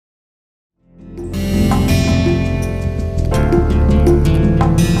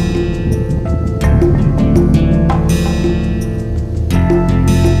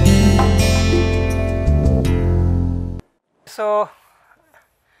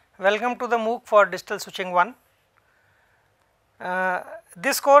Welcome to the MOOC for Digital Switching 1.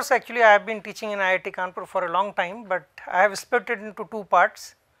 This course actually I have been teaching in IIT Kanpur for a long time, but I have split it into two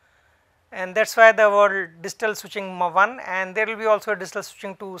parts, and that is why the word Digital Switching 1, and there will be also a Digital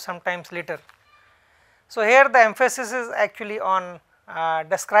Switching 2 sometimes later. So, here the emphasis is actually on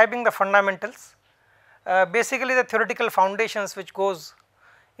describing the fundamentals, basically the theoretical foundations which goes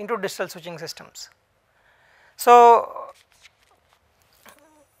into digital switching systems. So,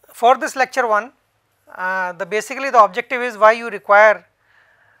 for this lecture 1, basically the objective is why you require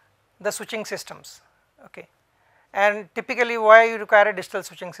the switching systems, okay, and typically why you require digital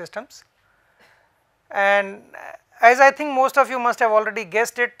switching systems. And as I think most of you must have already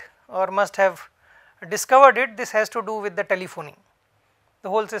guessed it or must have discovered it, this has to do with the telephony, the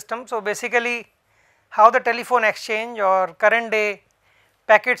whole system. So, basically how the telephone exchange or current day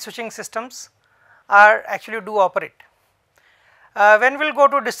packet switching systems are actually do operate. When we will go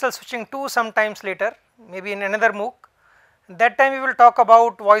to digital switching 2 sometimes later, maybe in another MOOC, that time we will talk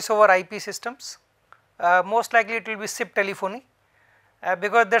about voice over IP systems. Most likely it will be SIP telephony,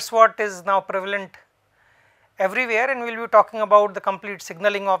 because that is what is now prevalent everywhere, and we will be talking about the complete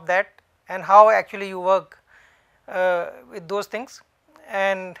signaling of that and how actually you work with those things.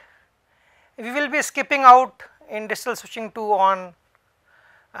 And we will be skipping out in digital switching 2 on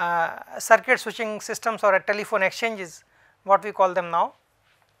circuit switching systems or telephone exchanges, what we call them now.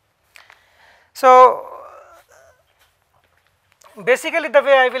 So, basically the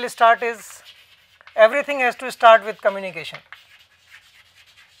way I will start is everything has to start with communication.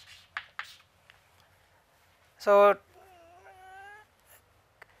 So,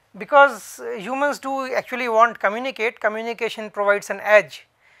 because humans do actually want communication provides an edge.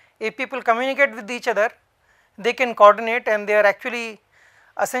 If people communicate with each other, they can coordinate, and they are actually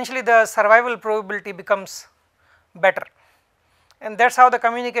essentially the survival probability becomes better, and that is how the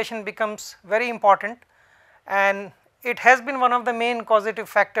communication becomes very important, and it has been one of the main causative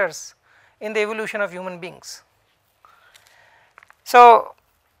factors in the evolution of human beings. So,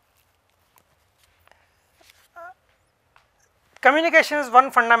 communication is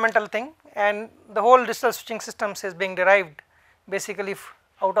one fundamental thing, and the whole digital switching systems is being derived basically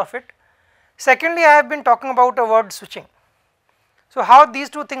out of it. Secondly, I have been talking about a word switching. So, how these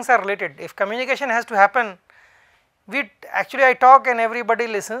two things are related? If communication has to happen, I talk and everybody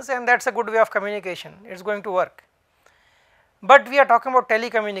listens, and that is a good way of communication, it is going to work. But we are talking about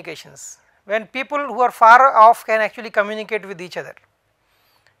telecommunications, when people who are far off can actually communicate with each other,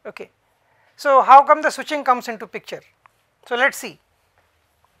 okay. So, how come the switching comes into picture? So, let us see.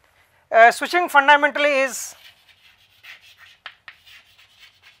 Switching fundamentally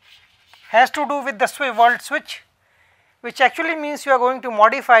has to do with the word switch, which actually means you are going to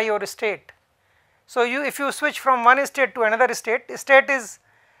modify your state. So, if you switch from one state to another state is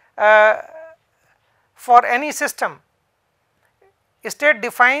for any system, state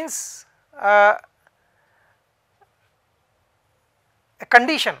defines a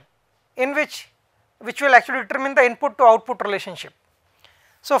condition in which will actually determine the input to output relationship.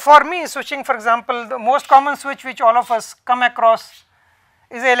 So, for me switching, for example, the most common switch which all of us come across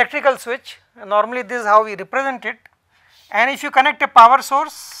is an electrical switch. Normally this is how we represent it, and if you connect a power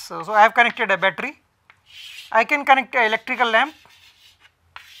source, so I have connected a battery, I can connect an electrical lamp,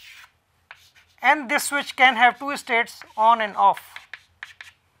 and this switch can have two states, on and off,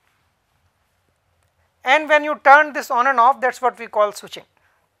 and when you turn this on and off, that is what we call switching.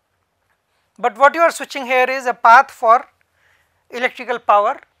 But what you are switching here is a path for electrical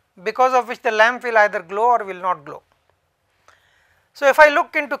power, because of which the lamp will either glow or will not glow. So, if I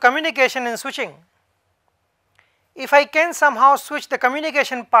look into communication in switching, if I can somehow switch the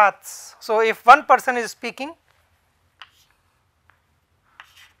communication paths, so if one person is speaking,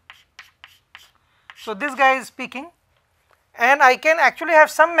 so this guy is speaking, and I can actually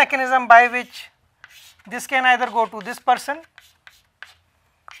have some mechanism by which this can either go to this person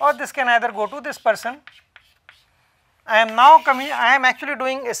or this can either go to this person. I am actually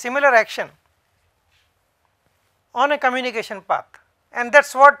doing a similar action on a communication path, and that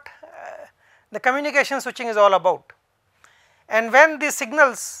is what the communication switching is all about. And when these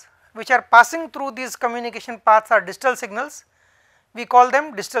signals which are passing through these communication paths are digital signals, we call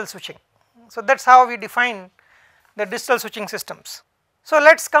them digital switching. So, that is how we define the digital switching systems. So,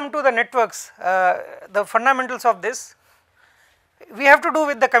 let us come to the networks, the fundamentals of this. We have to do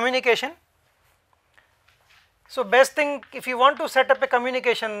with the communication. So, best thing, if you want to set up a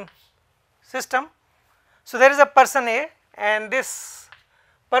communication system, so there is a person A, and this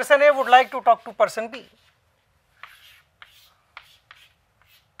person A would like to talk to person B.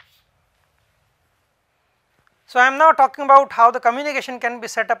 So, I am now talking about how the communication can be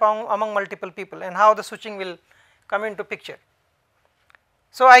set up among multiple people and how the switching will come into picture.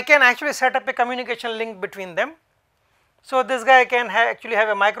 So, I can actually set up a communication link between them. So, this guy can actually have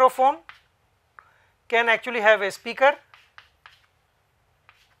a microphone, can actually have a speaker,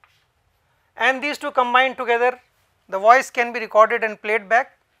 and these two combined together, the voice can be recorded and played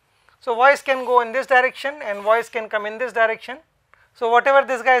back. So, voice can go in this direction and voice can come in this direction. So, whatever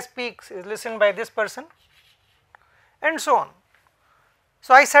this guy speaks is listened by this person and so on.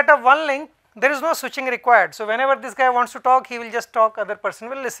 So, I set up one link, there is no switching required. So, whenever this guy wants to talk, he will just talk, other person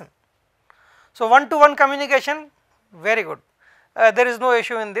will listen. So, one to one communication, very good, there is no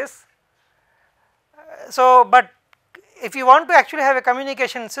issue in this. So, but if you want to actually have a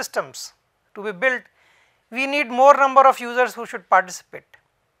communication systems to be built, we need more number of users who should participate.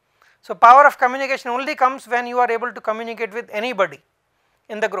 So, power of communication only comes when you are able to communicate with anybody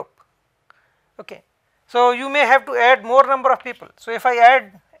in the group. Okay. So, you may have to add more number of people. So, if I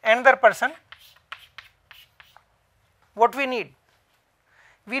add another person, what we need?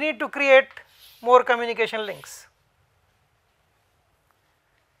 We need to create more communication links.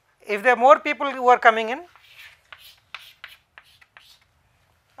 If there are more people who are coming in,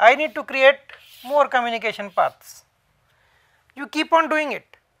 I need to create more communication paths. You keep on doing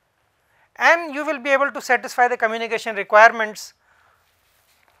it and you will be able to satisfy the communication requirements,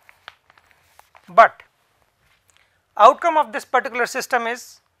 but outcome of this particular system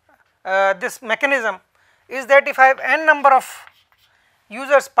is this mechanism is that if I have n number of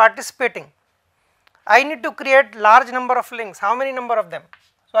users participating, I need to create large number of links. How many number of them?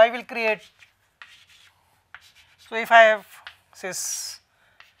 So, I will create, so if I have say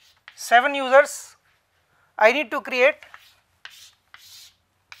 7 users, I need to create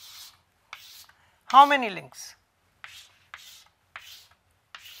how many links?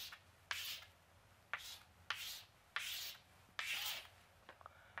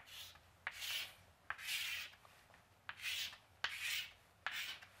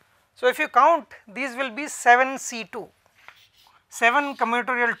 So, if you count, these will be 7 C2, 7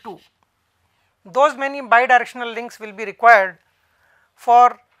 combinatorial 2, those many bidirectional links will be required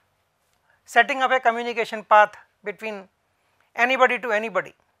for setting up a communication path between anybody to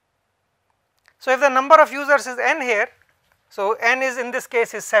anybody. So, if the number of users is n here, so n is in this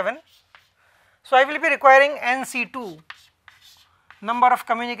case is 7, so I will be requiring nc2 number of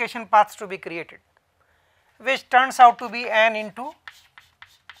communication paths to be created, which turns out to be n into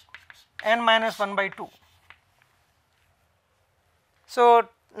n minus 1 by 2. So,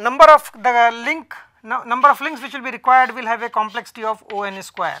 number of links which will be required will have a complexity of O n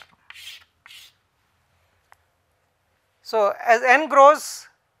square. So, as n grows,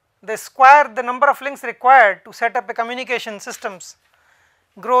 the number of links required to set up a communication systems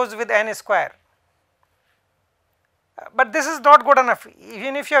grows with n square. But this is not good enough.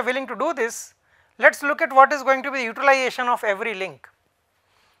 Even if you are willing to do this, let us look at what is going to be the utilization of every link.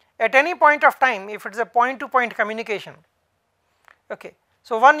 At any point of time, if it is a point to point communication, okay.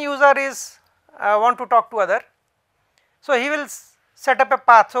 So, one user is want to talk to other, so he will set up a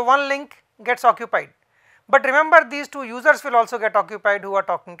path. So, one link gets occupied, but remember these two users will also get occupied who are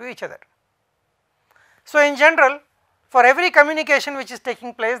talking to each other. So, in general, for every communication which is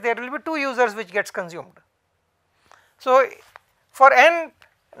taking place, there will be 2 users which gets consumed. So, for n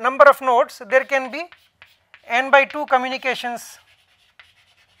number of nodes, there can be n by 2 communications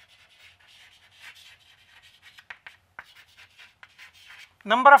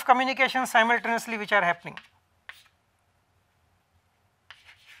number of communications simultaneously which are happening.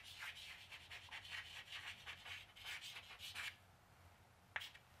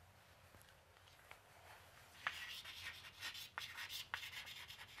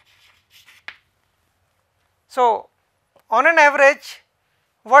 So, on an average,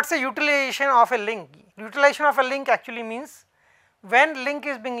 what is the utilization of a link? Utilization of a link actually means when link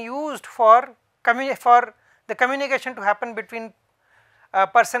is being used for the communication to happen between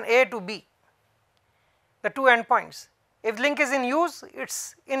person A to B, the 2 endpoints. If link is in use, it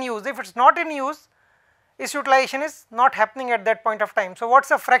is in use. If it is not in use, its utilization is not happening at that point of time. So, what is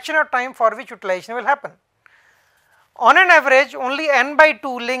the fraction of time for which utilization will happen? On an average, only n by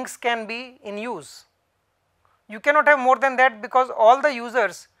 2 links can be in use. You cannot have more than that because all the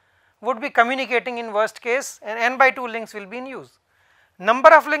users would be communicating in worst case, and n by 2 links will be in use.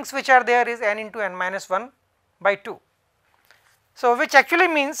 Number of links which are there is n into n minus 1 by 2. So, which actually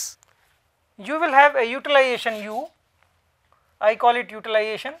means you will have a utilization u, I call it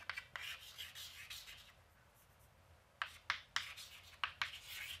utilization,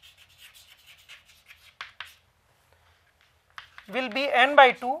 will be n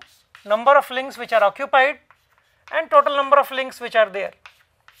by 2 number of links which are occupied and total number of links which are there,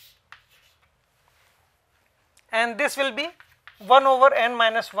 and this will be 1 over n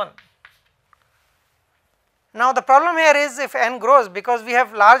minus 1. Now the problem here is if n grows, because we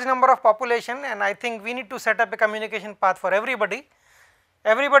have large number of population and I think we need to set up a communication path for everybody.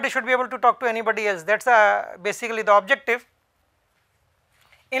 Everybody should be able to talk to anybody else, that is basically the objective.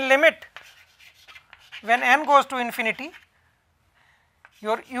 In limit, when n goes to infinity,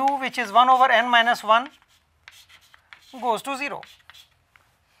 your u, which is 1 over n minus 1, goes to 0.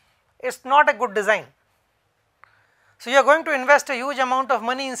 It is not a good design. So you are going to invest a huge amount of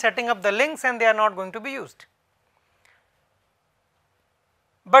money in setting up the links and they are not going to be used.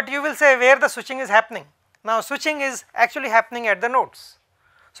 But you will say where the switching is happening. Now switching is actually happening at the nodes.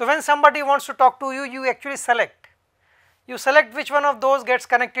 So when somebody wants to talk to you, you actually select. You select which one of those gets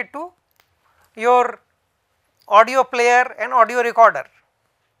connected to your audio player and audio recorder,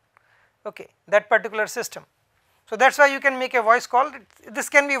 okay, that particular system. So that is why you can make a voice call. This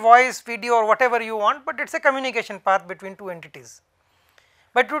can be voice, video or whatever you want, but it is a communication path between two entities.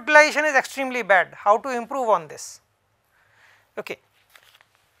 But utilization is extremely bad. How to improve on this? Okay.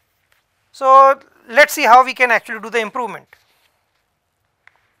 So let us see how we can actually do the improvement.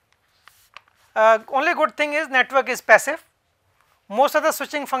 Only good thing is network is passive. Most of the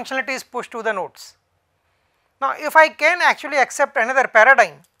switching functionality is pushed to the nodes. Now if I can actually accept another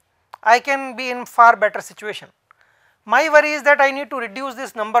paradigm, I can be in far better situation. My worry is that I need to reduce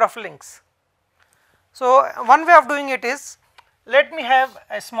this number of links. So one way of doing it is, let me have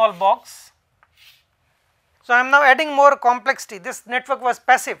a small box. So I am now adding more complexity. This network was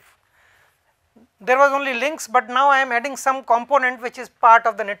passive. There was only links, but now I am adding some component which is part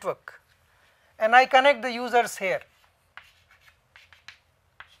of the network, and I connect the users here.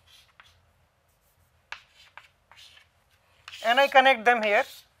 And I connect them here.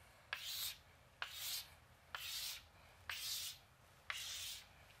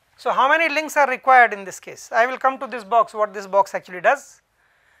 So how many links are required in this case? I will come to this box, what this box actually does.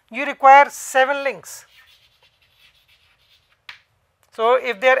 You require 7 links. So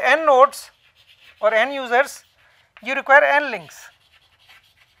if there are n nodes or n users, you require n links.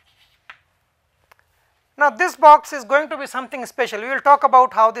 Now this box is going to be something special. We will talk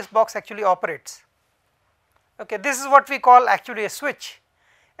about how this box actually operates. Okay, this is what we call actually a switch,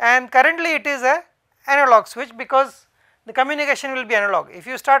 and currently it is a analog switch because the communication will be analog. If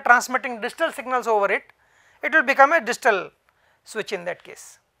you start transmitting digital signals over it, it will become a digital switch in that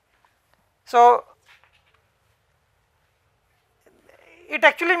case. So it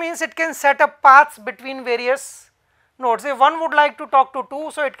actually means it can set up paths between various nodes. If one would like to talk to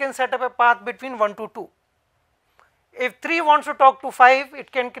 2, so it can set up a path between 1 to 2. If 3 wants to talk to 5,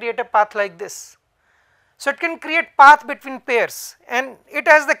 it can create a path like this. So it can create path between pairs, and it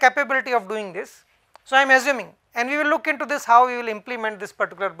has the capability of doing this. So I am assuming, and we will look into this how we will implement this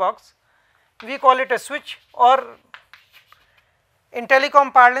particular box. We call it a switch, or in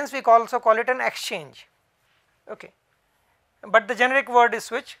telecom parlance we also call it an exchange, okay, but the generic word is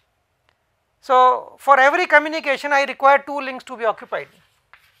switch. So for every communication I require 2 links to be occupied,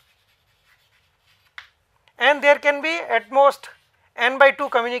 and there can be at most n by 2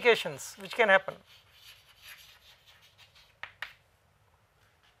 communications which can happen.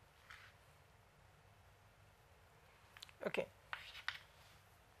 Okay.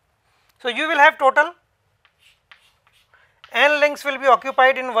 So you will have total n links will be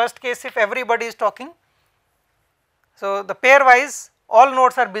occupied in worst case if everybody is talking. So the pair wise all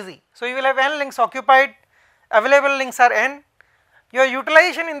nodes are busy. So you will have n links occupied, available links are n. Your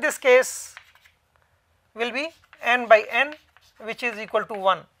utilization in this case will be n by n, which is equal to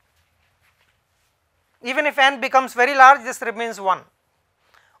 1. Even if n becomes very large, this remains 1.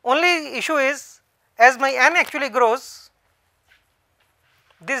 Only issue is, as my n actually grows,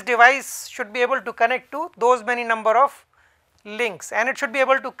 this device should be able to connect to those many number of links, and it should be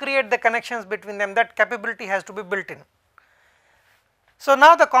able to create the connections between them. That capability has to be built in. So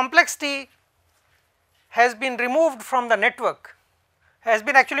now the complexity has been removed from the network, has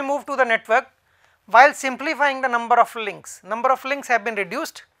been actually moved to the network, while simplifying the number of links. Number of links have been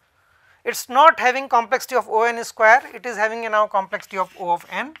reduced. It is not having complexity of O n square, it is having a now complexity of O of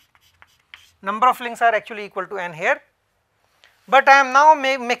n. Number of links are actually equal to n here, but I am now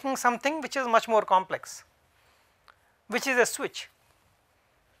making something which is much more complex, which is a switch.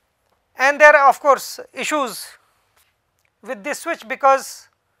 And there are of course issues with this switch, because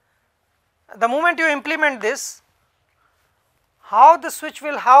the moment you implement this, how the switch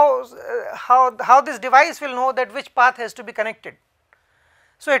will, how this device will know that which path has to be connected.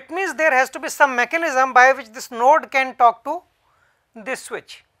 So it means there has to be some mechanism by which this node can talk to this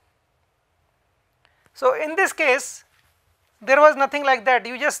switch. So, in this case there was nothing like that,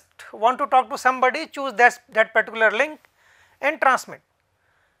 you just want to talk to somebody, choose that particular link and transmit.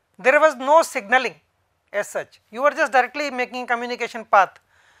 There was no signaling as such, you were just directly making communication path,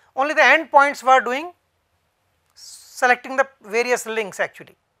 only the endpoints were doing selecting the various links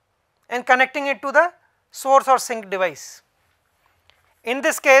actually and connecting it to the source or sink device. In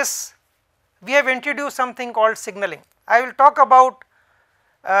this case we have introduced something called signaling. I will talk about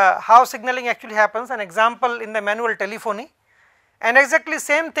how signaling actually happens, an example in the manual telephony, and exactly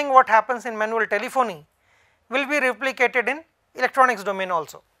same thing what happens in manual telephony will be replicated in electronics domain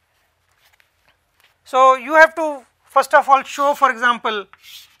also. So, you have to first of all show, for example,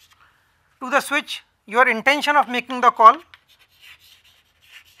 to the switch your intention of making the call,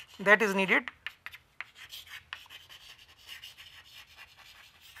 that is needed.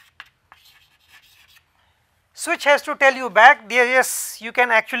 Switch has to tell you back, yes, you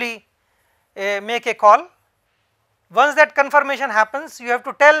can actually make a call. Once that confirmation happens, you have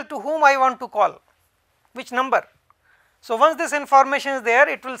to tell to whom I want to call, which number. So, once this information is there,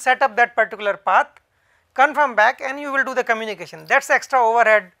 it will set up that particular path, confirm back, and you will do the communication. That is extra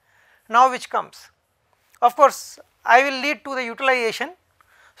overhead now which comes. Of course, I will lead to the utilization.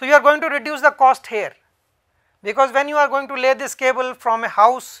 So, you are going to reduce the cost here, because when you are going to lay this cable from a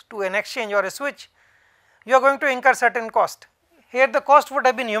house to an exchange or a switch, you are going to incur certain cost. Here the cost would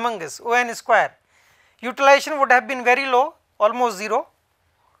have been humongous, ON square. Utilization would have been very low, almost 0,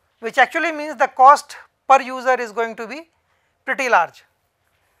 which actually means the cost per user is going to be pretty large.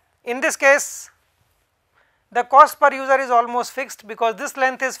 In this case, the cost per user is almost fixed, because this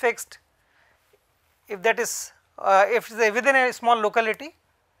length is fixed if that is if it is within a small locality.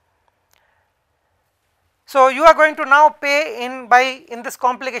 So, you are going to now pay in this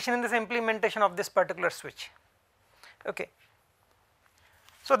complication, in this implementation of this particular switch. Okay.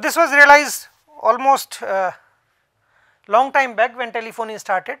 So, this was realized almost long time back when telephony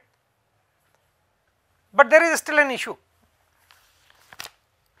started, but there is still an issue.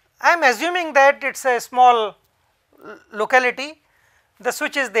 I am assuming that it is a small locality, the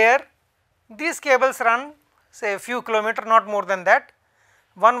switch is there, these cables run say a few kilometer, not more than that,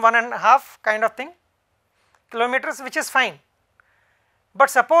 1.5 kind of thing kilometers, which is fine. But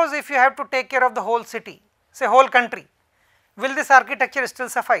suppose if you have to take care of the whole city, say whole country, will this architecture still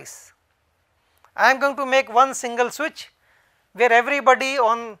suffice? I am going to make one single switch where everybody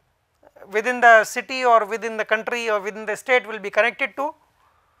on within the city or within the country or within the state will be connected to.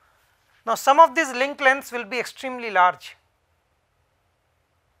 Now, some of these link lengths will be extremely large,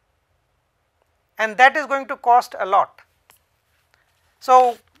 and that is going to cost a lot.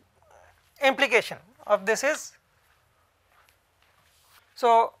 So, implication of this is,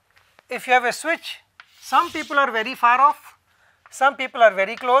 so if you have a switch, some people are very far off, some people are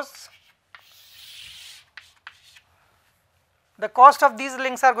very close, the cost of these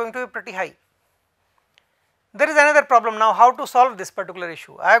links are going to be pretty high. There is another problem now, how to solve this particular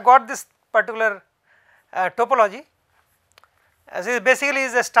issue. I have got this particular topology, as it basically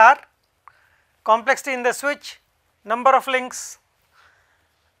is a star, complexity in the switch, number of links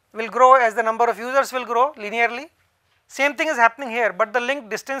will grow as the number of users will grow linearly. Same thing is happening here, but the link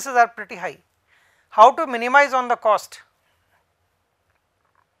distances are pretty high. How to minimize on the cost,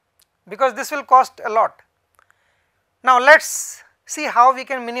 because this will cost a lot. Now, let us see how we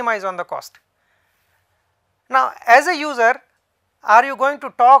can minimize on the cost. Now, as a user, are you going to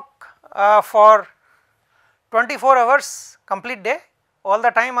talk for 24 hours complete day, all the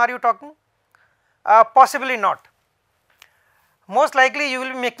time are you talking? Possibly not. Most likely you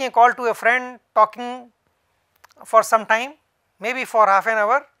will be making a call to a friend, talking for some time, maybe for half an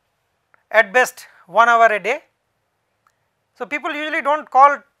hour, at best 1 hour a day. So, people usually do not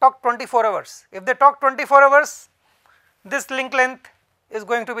talk 24 hours. If they talk 24 hours, this link length is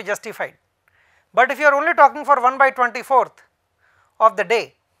going to be justified. But if you are only talking for 1/24th of the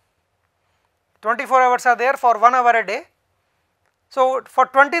day, 24 hours are there for 1 hour a day. So, for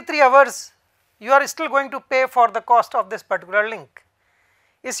 23 hours you are still going to pay for the cost of this particular link.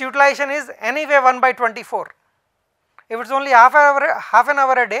 Its utilization is anyway 1/24. If it is only half an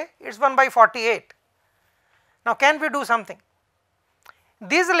hour a day, it is 1/48. Now, can we do something?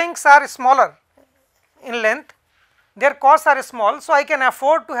 These links are smaller in length, their costs are small, so I can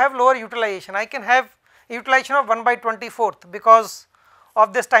afford to have lower utilization. I can have utilization of 1/24th because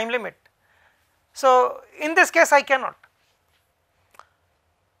of this time limit. So, in this case I cannot.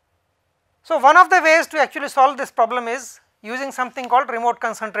 So, one of the ways to actually solve this problem is using something called remote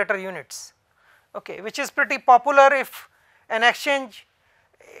concentrator units, okay, which is pretty popular if an exchange,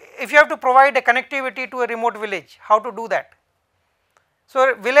 if you have to provide a connectivity to a remote village, how to do that.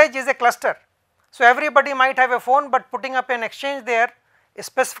 So, village is a cluster, So, everybody might have a phone, but putting up an exchange there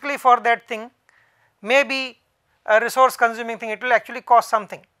specifically for that thing may be a resource consuming thing, it will actually cost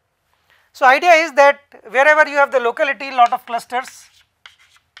something. So, idea is that wherever you have the locality, lot of clusters,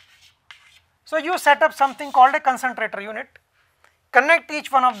 so you set up something called a concentrator unit, connect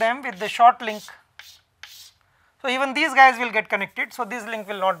each one of them with the short link. So, even these guys will get connected, so this link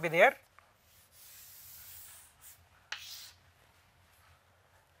will not be there.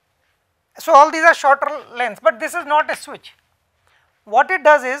 So, all these are shorter lengths, but this is not a switch. What it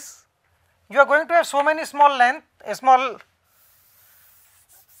does is, you are going to have so many small length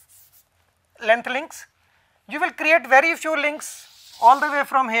links, you will create very few links all the way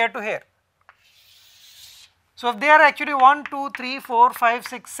from here to here. So, if there are actually 1, 2, 3, 4, 5,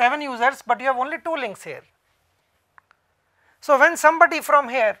 6, 7 users, but you have only 2 links here. So, when somebody from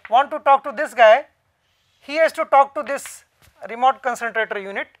here want to talk to this guy, he has to talk to this remote concentrator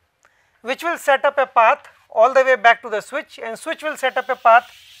unit, which will set up a path all the way back to the switch, and switch will set up a path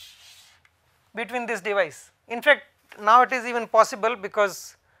between this device. In fact, now it is even possible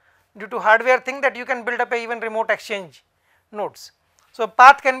because due to hardware thing that you can build up a even remote exchange nodes. So,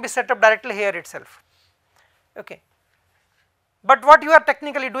 path can be set up directly here itself. Okay. But what you are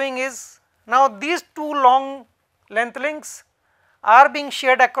technically doing is, now these 2 long length links are being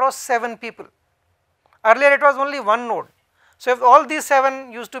shared across 7 people. Earlier it was only 1 node. So, if all these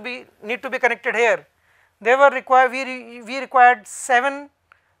 7 need to be connected here, they were required, we required 7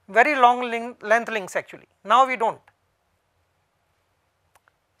 very long length links actually. Now we do not.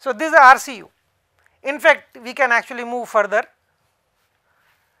 So, this is a RCU. In fact, we can actually move further.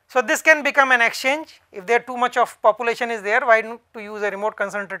 So, this can become an exchange if there too much of population is there, why not to use a remote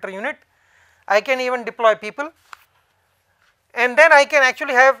concentrator unit. I can even deploy people, and then I can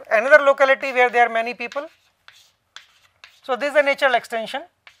actually have another locality where there are many people. So, this is a natural extension,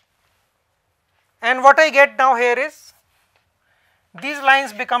 and what I get now here is these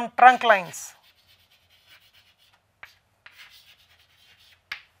lines become trunk lines.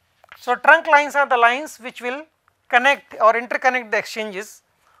 So, trunk lines are the lines which will connect or interconnect the exchanges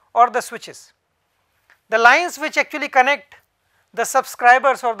or the switches. The lines which actually connect the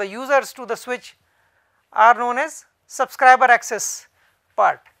subscribers or the users to the switch are known as subscriber access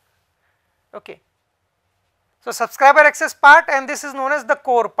part. Okay. So, subscriber access part, and this is known as the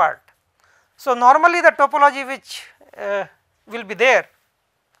core part. So, normally the topology which will be there.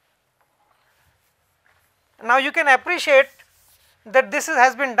 Now, you can appreciate that this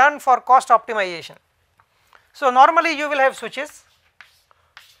has been done for cost optimization. So, normally you will have switches,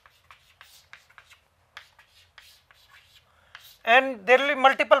 and there will be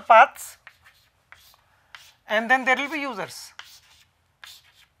multiple paths, and then there will be users.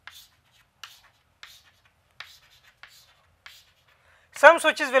 Some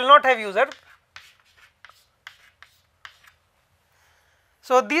switches will not have user.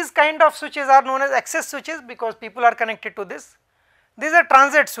 So, these kind of switches are known as access switches because people are connected to this. This is a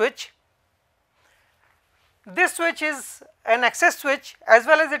transit switch. This switch is an access switch, as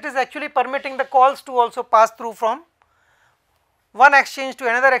well as it is actually permitting the calls to also pass through from one exchange to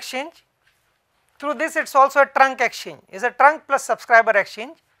another exchange. Through this, it is also a trunk exchange, is a trunk plus subscriber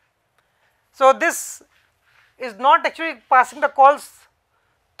exchange. So, this is not actually passing the calls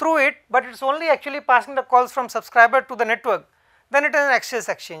through it, but it is only actually passing the calls from subscriber to the network, then it is an access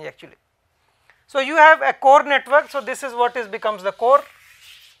exchange actually. So, you have a core network. So, this is what becomes the core,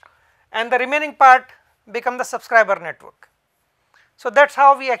 and the remaining part become the subscriber network. So, that is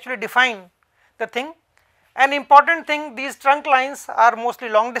how we actually define the thing. An important thing, these trunk lines are mostly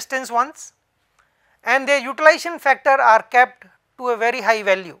long distance ones, and their utilization factor are kept to a very high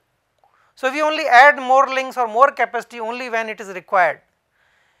value. So, we only add more links or more capacity only when it is required.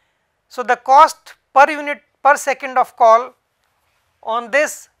 So, the cost per unit per second of call on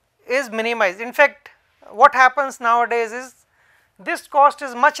this is minimized. In fact, what happens nowadays is this cost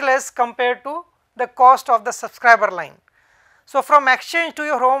is much less compared to the cost of the subscriber line. So, from exchange to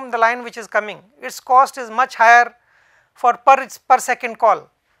your home, the line which is coming, its cost is much higher for per second call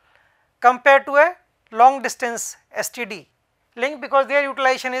compared to a long distance STD link, because their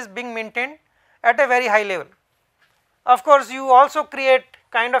utilization is being maintained at a very high level. Of course, you also create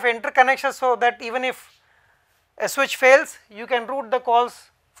kind of interconnection, so that even if a switch fails, you can route the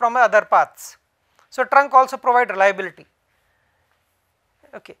calls from other paths. So, trunk also provide reliability.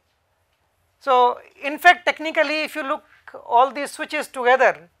 Okay. So, in fact, technically if you look all these switches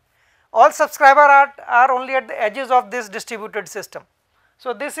together, all subscribers are only at the edges of this distributed system.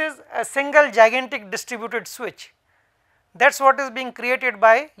 So, this is a single gigantic distributed switch, that is what is being created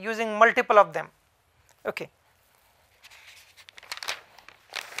by using multiple of them. Okay.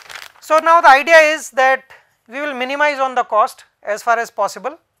 So, now the idea is that we will minimize on the cost as far as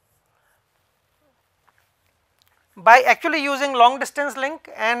possible by actually using long distance link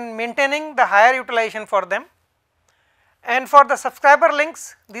and maintaining the higher utilization for them. And for the subscriber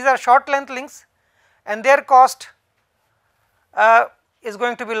links, these are short length links and their cost is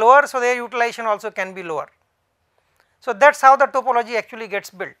going to be lower, so their utilization also can be lower. So, that is how the topology actually gets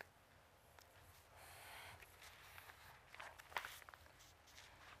built.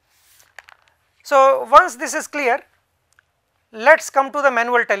 So, once this is clear, let us come to the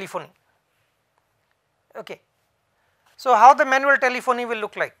manual telephony. Okay. So, how the manual telephony will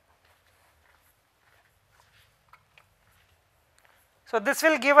look like? So, this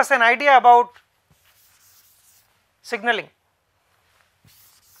will give us an idea about signaling.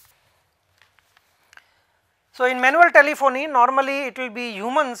 So, in manual telephony normally it will be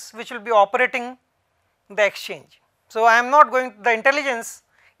humans which will be operating the exchange. So, I am not going to the intelligence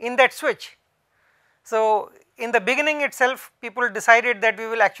in that switch. So, in the beginning itself people decided that we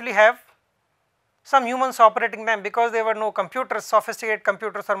will actually have some humans operating them, because there were no computers, sophisticated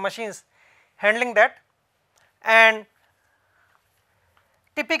computers or machines handling that. And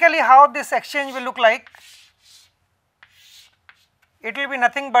typically how this exchange will look like, it will be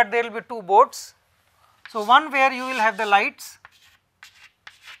nothing but there will be two boards. So, one where you will have the lights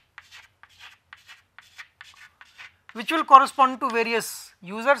which will correspond to various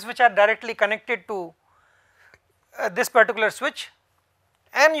users which are directly connected to this particular switch,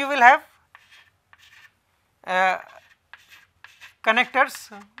 and you will have connectors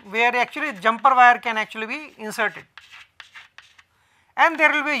where actually jumper wire can actually be inserted, and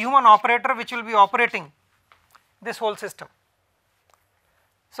there will be a human operator which will be operating this whole system.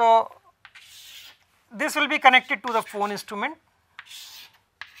 So, this will be connected to the phone instrument.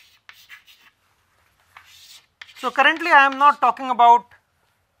 So, currently I am not talking about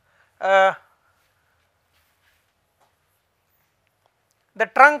the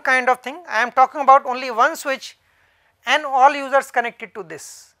trunk kind of thing, I am talking about only one switch and all users connected to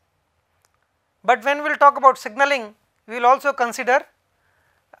this. But when we will talk about signaling, we will also consider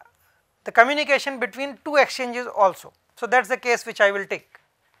the communication between two exchanges also. So, that is the case which I will take.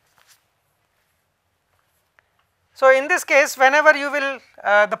 So, in this case whenever you will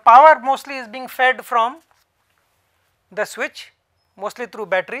the power mostly is being fed from the switch, mostly through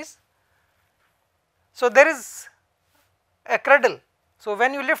batteries. So, there is a cradle. So,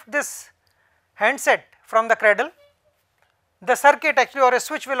 when you lift this handset from the cradle, the circuit actually or a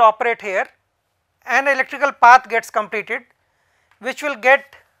switch will operate here, and electrical path gets completed which will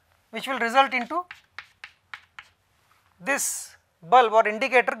result into this bulb or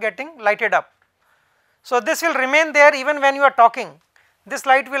indicator getting lighted up. So, this will remain there even when you are talking, this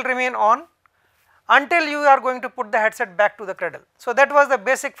light will remain on until you are going to put the headset back to the cradle. So, that was the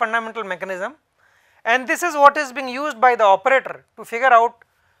basic fundamental mechanism, and this is what is being used by the operator to figure out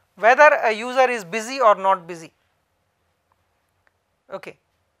whether a user is busy or not busy. Okay.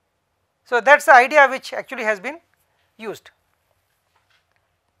 So, that is the idea which actually has been used.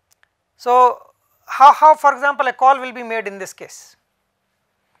 So, how for example a call will be made in this case?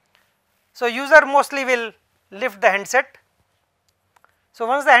 So, user mostly will lift the handset. So,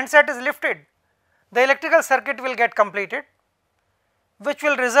 once the handset is lifted, the electrical circuit will get completed which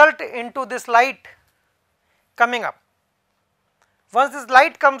will result into this light coming up. Once this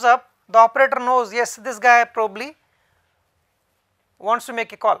light comes up, the operator knows, yes, this guy probably wants to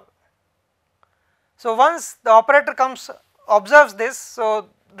make a call. So, once the operator observes this, so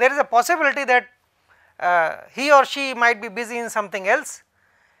there is a possibility that he or she might be busy in something else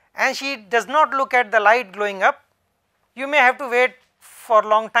and she does not look at the light glowing up. You may have to wait for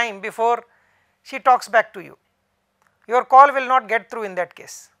long time before she talks back to you. Your call will not get through in that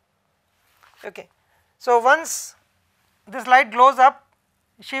case. Okay. So, once this light glows up,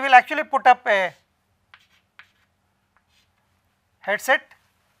 she will actually put up a headset,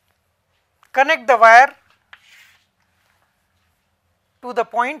 connect the wire to the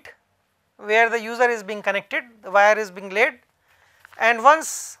point where the user is being connected, the wire is being laid, and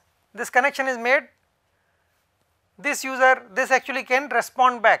once this connection is made, this user, this actually can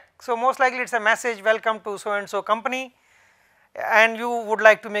respond back. So, most likely it is a message, welcome to so and so company and you would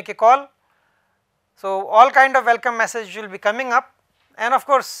like to make a call. So, all kind of welcome message will be coming up, and of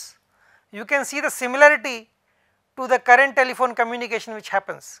course, you can see the similarity to the current telephone communication which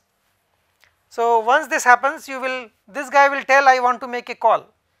happens. So, once this happens, this guy will tell, I want to make a call.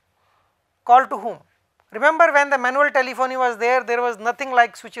 Call to whom? Remember when the manual telephony was there was nothing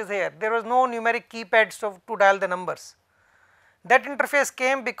like switches here, there was no numeric keypads to dial the numbers. That interface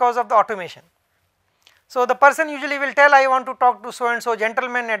came because of the automation. So, the person usually will tell, I want to talk to so and so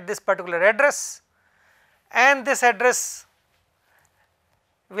gentleman at this particular address, and this address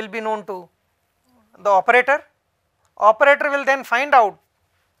will be known to the operator. Operator will then find out,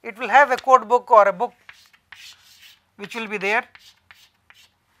 it will have a code book or a book which will be there.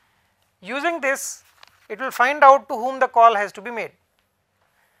 Using this, it will find out to whom the call has to be made.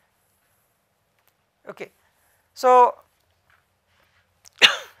 Okay. So,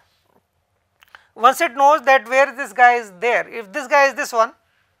 once it knows that where this guy is there, if this guy is this one,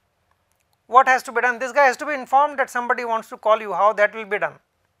 what has to be done? This guy has to be informed that somebody wants to call you, how that will be done.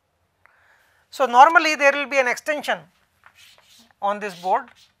 So, normally there will be an extension on this board.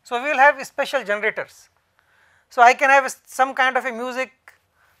 So, we will have special generators. So, I can have some kind of a music.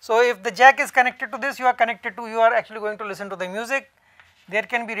 So, if the jack is connected to this, you are connected to, you are actually going to listen to the music. There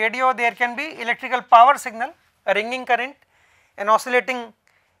can be radio, there can be electrical power signal, a ringing current, an oscillating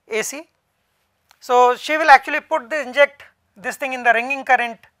AC. So, she will actually inject this thing in the ringing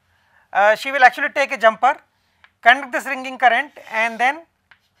current. She will actually take a jumper, conduct this ringing current, and then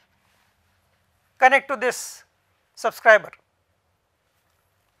connect to this subscriber.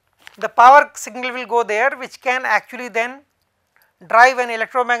 The power signal will go there, which can actually then drive an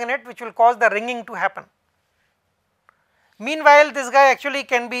electromagnet, which will cause the ringing to happen. Meanwhile, this guy actually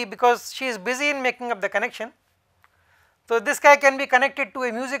can be, because she is busy in making up the connection. So, this guy can be connected to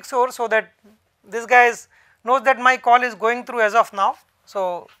a music source, so that this guy knows that my call is going through as of now.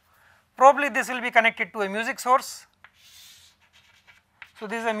 So, probably this will be connected to a music source. So,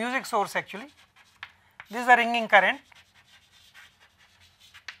 this is a music source actually, this is a ringing current.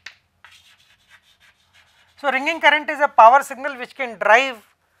 So, ringing current is a power signal which can drive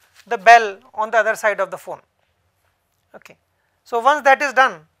the bell on the other side of the phone. Okay. So, once that is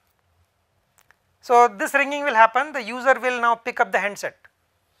done, so this ringing will happen, the user will now pick up the handset.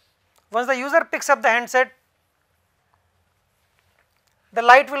 Once the user picks up the handset, the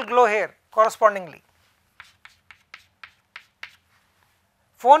light will glow here correspondingly.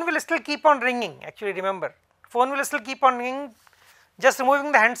 Phone will still keep on ringing, actually remember, phone will still keep on ringing, just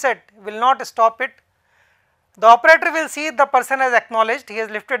removing the handset will not stop it. The operator will see the person has acknowledged, he has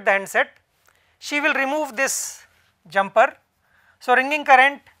lifted the handset, she will remove this jumper. So, ringing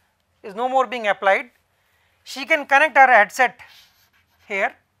current is no more being applied, she can connect her headset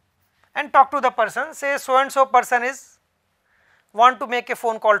here and talk to the person, say so and so person is want to make a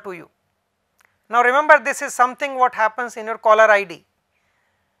phone call to you. Now, remember this is something what happens in your caller ID.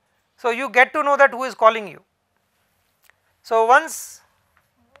 So, you get to know that who is calling you. So, once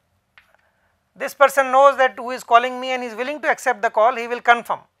this person knows that who is calling me and is willing to accept the call, he will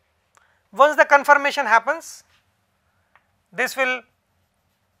confirm. Once the confirmation happens, this will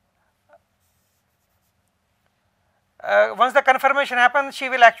once the confirmation happens, she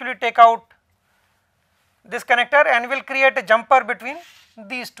will actually take out this connector and will create a jumper between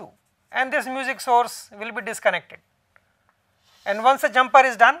these two, and this music source will be disconnected. And once the jumper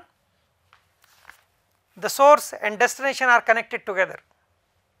is done, the source and destination are connected together,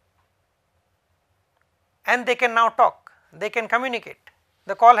 and they can now talk, they can communicate,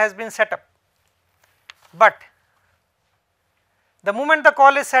 the call has been set up. But the moment the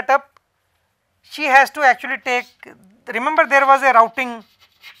call is set up, she has to actually take, remember there was a routing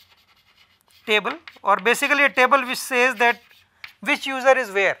table, or basically a table which says that which user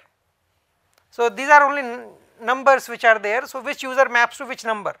is where. So, these are only numbers which are there, so which user maps to which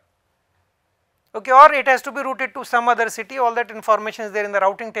number, okay, or it has to be routed to some other city, all that information is there in the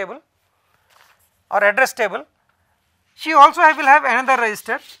routing table or address table. She also will have another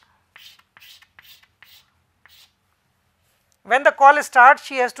register. When the call starts,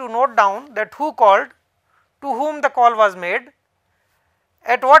 she has to note down that who called, to whom the call was made,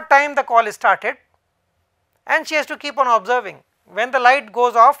 at what time the call started, and she has to keep on observing. When the light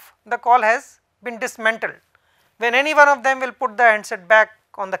goes off, the call has been dismantled. When any one of them will put the handset back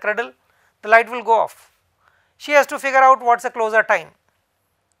on the cradle, the light will go off. She has to figure out what is the closer time.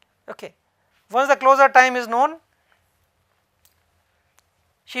 Okay. Once the closer time is known,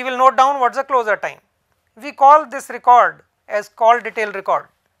 she will note down what is the closer time. We call this record as call detail record.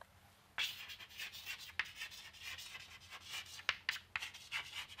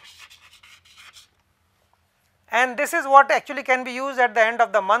 And this is what actually can be used at the end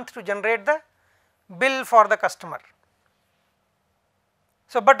of the month to generate the bill for the customer.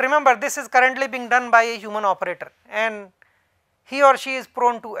 So, but remember this is currently being done by a human operator, and he or she is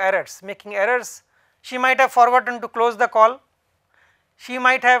prone to errors, making errors. She might have forgotten to close the call, she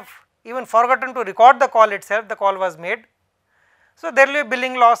might have even forgotten to record the call itself, the call was made. So, there will be a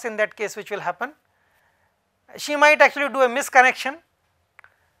billing loss in that case which will happen. She might actually do a misconnection,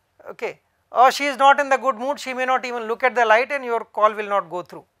 okay. or she is not in the good mood, she may not even look at the light and your call will not go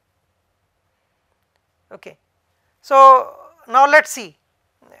through. Okay. So, now let us see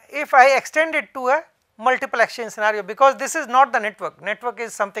if I extend it to a multiple exchange scenario, because this is not the network, network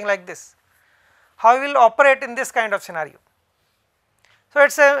is something like this, how we will operate in this kind of scenario. So, it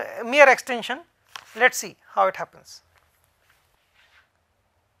is a mere extension, let us see how it happens.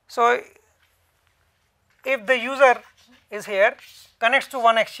 So, if the user is here, connects to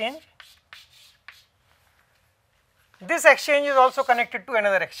one exchange, this exchange is also connected to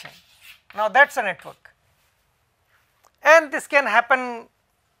another exchange, now that is a network, and this can happen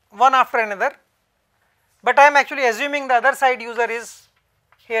one after another, but I am actually assuming the other side user is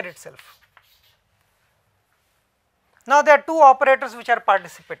here itself. Now there are two operators which are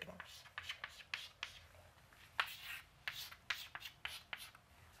participating.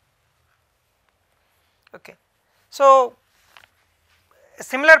 Okay. So a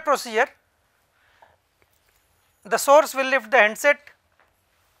similar procedure, the source will lift the handset,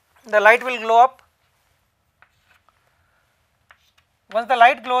 the light will glow up. Once the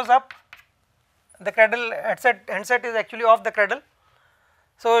light glows up, the cradle handset is actually off the cradle.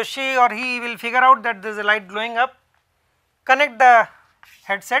 So she or he will figure out that there is a light glowing up, connect the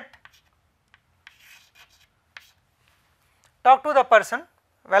headset, talk to the person,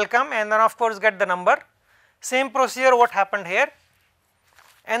 welcome, and then of course get the number. Same procedure what happened here,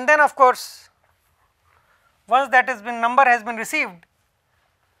 and then of course once that has been number has been received,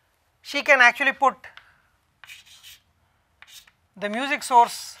 she can actually put the music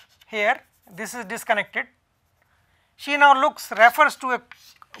source here, this is disconnected. She now refers to a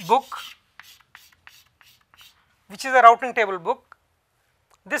book which is a routing table book.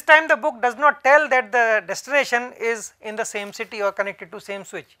 This time the book does not tell that the destination is in the same city or connected to same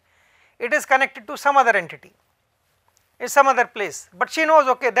switch, it is connected to some other entity, it is some other place, but she knows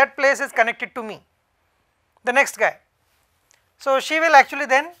okay that place is connected to me, the next guy. So she will actually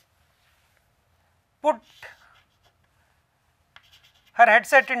then put her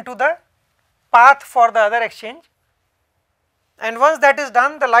headset into the path for the other exchange, and once that is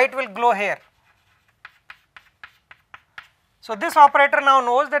done the light will glow here. So this operator now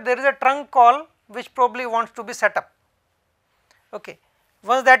knows that there is a trunk call which probably wants to be set up. Okay.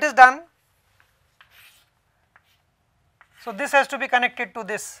 Once that is done, so this has to be connected to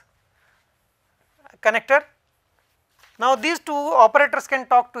this connector. Now these two operators can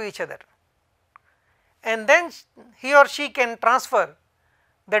talk to each other, and then he or she can transfer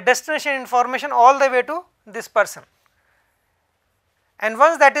the destination information all the way to this person, and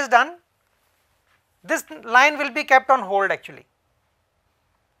once that is done, this line will be kept on hold actually.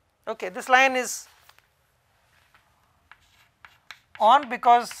 Okay, this line is on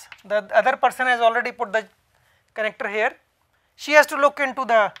because the other person has already put the connector here. She has to look into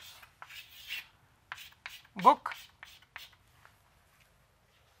the book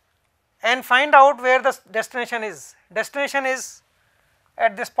and find out where the destination is. Destination is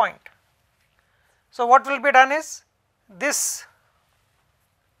at this point. So what will be done is this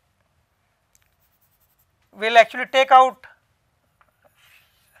will actually take out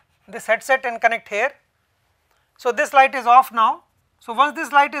this headset and connect here. So this light is off now. So once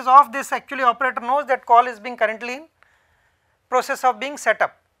this light is off, this actually operator knows that call is being currently in process of being set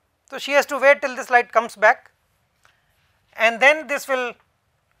up. So she has to wait till this light comes back, and then this will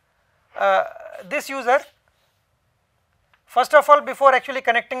this user first of all before actually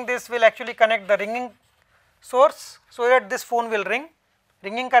connecting this will actually connect the ringing source, so that this phone will ring,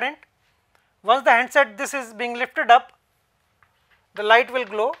 ringing current. Once the handset this is being lifted up, the light will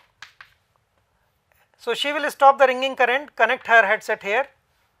glow. So she will stop the ringing current, connect her headset here,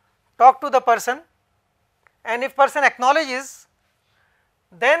 talk to the person, and if person acknowledges,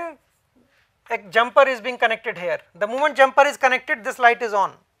 then a jumper is being connected here. The moment jumper is connected, this light is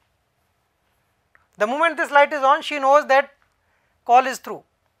on. The moment this light is on, she knows that call is through.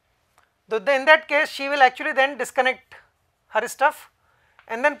 In that case, she will actually then disconnect her stuff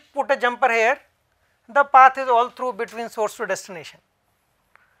and then put a jumper here. The path is all through between source to destination.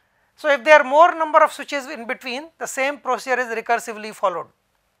 So if there are more number of switches in between, the same procedure is recursively followed.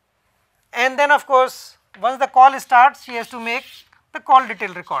 And then of course, once the call starts, she has to make the call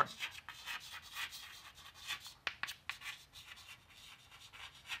detail record.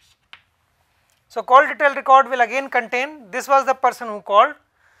 So call detail record will again contain, this was the person who called,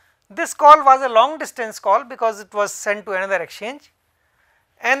 this call was a long distance call because it was sent to another exchange,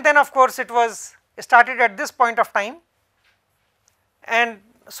 and then of course it was started at this point of time, and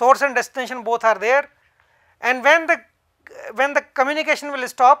source and destination both are there, and when the communication will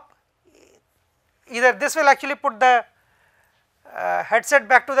stop, either this will actually put the headset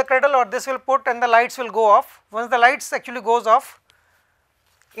back to the cradle, or this will put and the lights will go off. Once the lights actually goes off,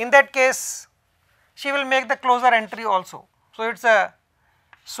 in that case she will make the closer entry also. So, it is a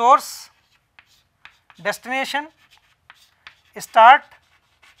source, destination, start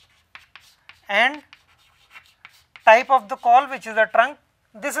and type of the call, which is the trunk.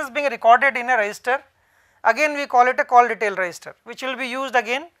 This is being recorded in a register. Again we call it a call detail register, which will be used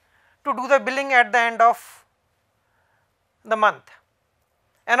again to do the billing at the end of the month.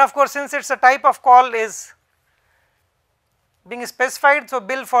 And of course, since it is a type of call is being specified, so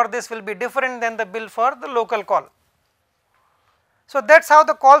bill for this will be different than the bill for the local call. So, that is how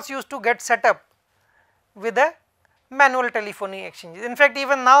the calls used to get set up with a manual telephony exchanges. In fact,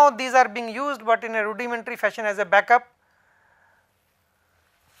 even now these are being used, but in a rudimentary fashion as a backup,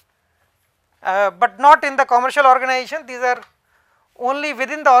 but not in the commercial organization. These are only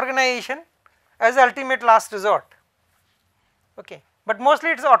within the organization as the ultimate last resort, okay. But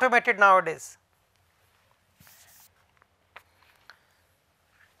mostly it is automated nowadays.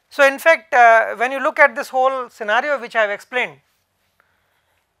 So, in fact, when you look at this whole scenario which I have explained,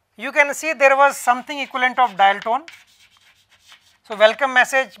 you can see there was something equivalent of dial tone. So, welcome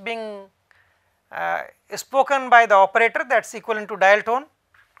message being spoken by the operator, that is equivalent to dial tone.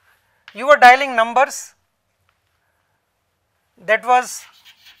 You were dialing numbers, that was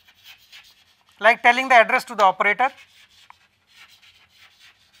like telling the address to the operator.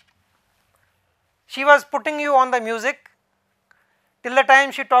 She was putting you on the music till the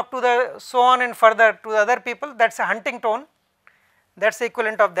time she talked to the so on and further to the other people, that is a hunting tone, that is the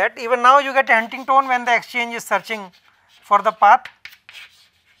equivalent of that. Even now you get a hunting tone when the exchange is searching for the path.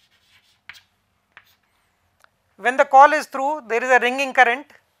 When the call is through, there is a ringing current,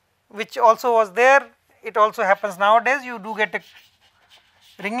 which also was there, it also happens nowadays, you do get a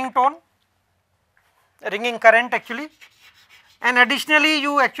ringing tone, a ringing current actually, and additionally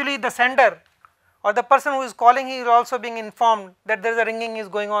you actually the sender or the person who is calling, he is also being informed that there is a ringing is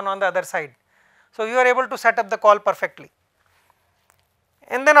going on the other side. So, you are able to set up the call perfectly.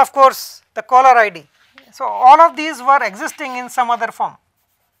 And then of course, the caller ID. So, all of these were existing in some other form.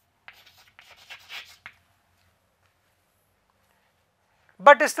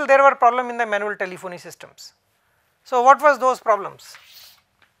 But still there were problems in the manual telephony systems. So, what was those problems?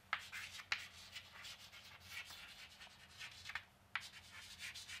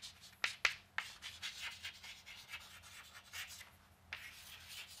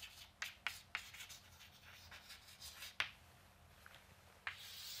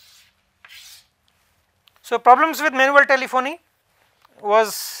 So, problems with manual telephony were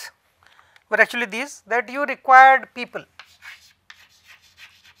actually these, that you required people.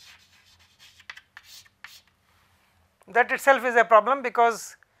 That itself is a problem,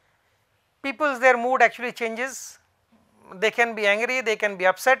 because people's their mood actually changes, they can be angry, they can be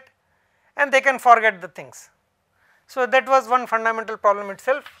upset, and they can forget the things. So, that was one fundamental problem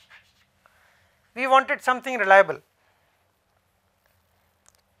itself. We wanted something reliable.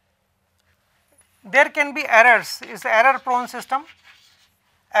 There can be errors, it is an error prone system,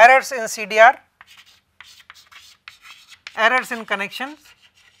 errors in CDR, errors in connections,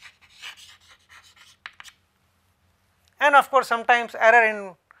 and of course, sometimes error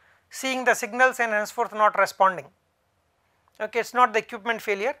in seeing the signals and henceforth not responding, okay, it is not the equipment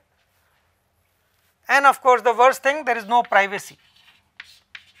failure. And of course, the worst thing, there is no privacy.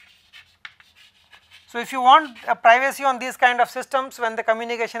 So, if you want a privacy on these kind of systems when the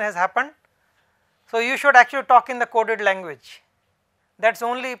communication has happened, so you should actually talk in the coded language, that is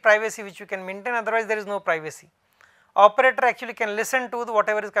only privacy which you can maintain, otherwise there is no privacy. Operator actually can listen to the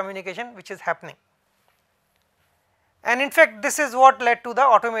whatever is communication which is happening. And in fact, this is what led to the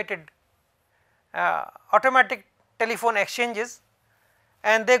automatic telephone exchanges,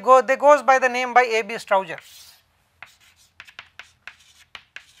 and they goes by the name by A.B. Strouger.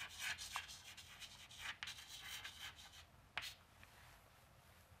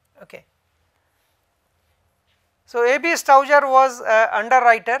 Okay. So, A.B. Strouger was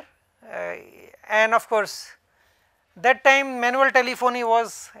underwriter, and of course, that time manual telephony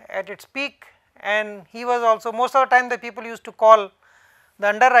was at its peak, and he was also, most of the time the people used to call the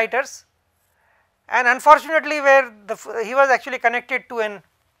underwriters, and unfortunately where he was actually connected to an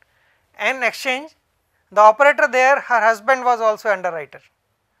exchange, the operator there, her husband was also underwriter,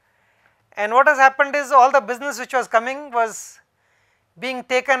 and what has happened is all the business which was coming was being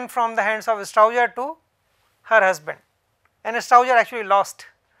taken from the hands of Strouger to her husband, and Strouger actually lost,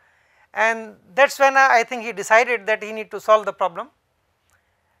 and that is when I think he decided that he need to solve the problem.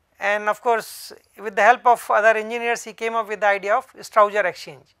 And of course, with the help of other engineers, he came up with the idea of Strouger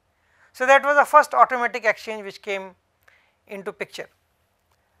exchange. So, that was the first automatic exchange which came into picture.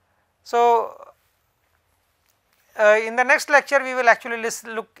 So, in the next lecture we will actually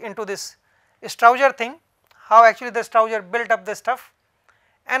look into this Strowger thing, how actually the Strowger built up this stuff,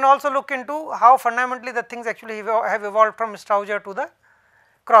 and also look into how fundamentally the things actually have evolved from Strowger to the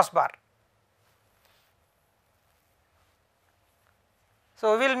crossbar.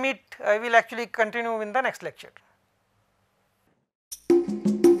 So, we will meet, I will actually continue in the next lecture.